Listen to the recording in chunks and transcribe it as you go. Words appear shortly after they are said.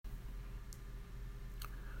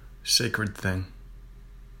Sacred thing,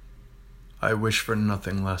 I wish for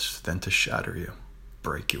nothing less than to shatter you,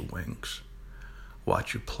 break your wings,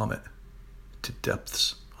 watch you plummet to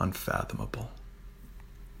depths unfathomable.